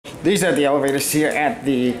These are the elevators here at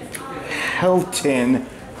the Hilton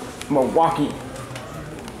Milwaukee.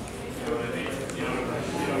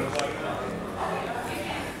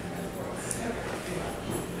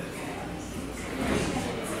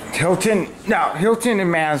 Hilton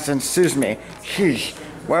and Madison, excuse me. Sheesh,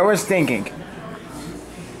 what I was thinking.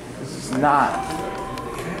 This is not.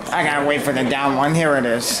 I gotta wait for the down one. Here it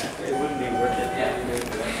is.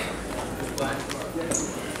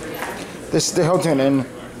 This is the Hilton in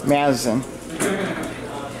Madison.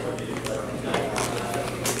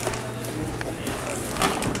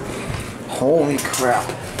 Holy crap.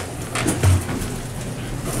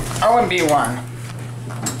 I wouldn't be one.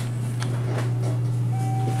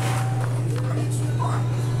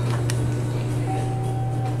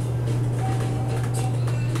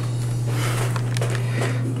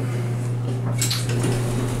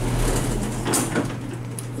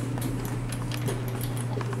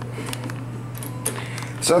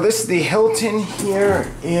 So this is the Hilton here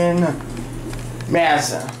in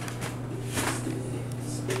Madison.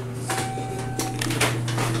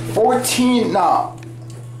 14, no.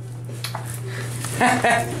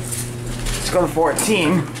 Let's go to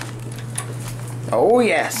 14. Oh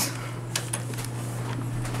yes.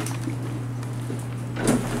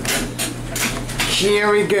 Here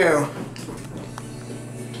we go.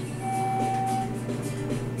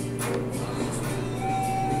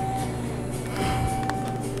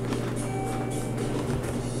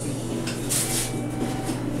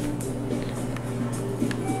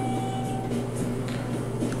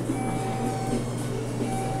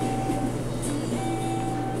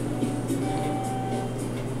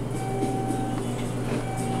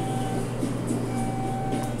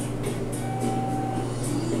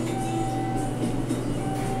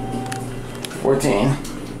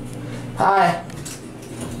 Hi.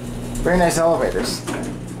 Very nice elevators.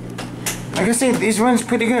 Like I say, these ones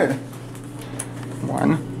pretty good.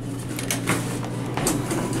 One.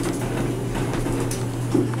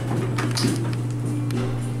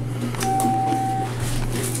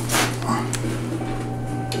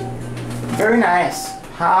 Very nice.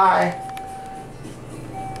 Hi.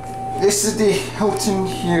 This is the Hilton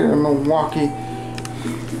here in Milwaukee.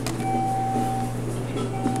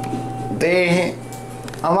 They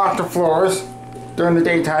unlock the floors during the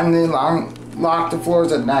daytime, they lock the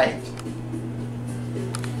floors at night.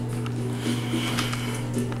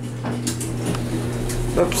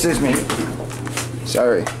 Oops, excuse me.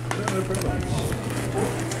 Sorry.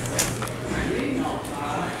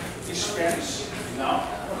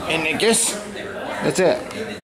 And I guess that's it.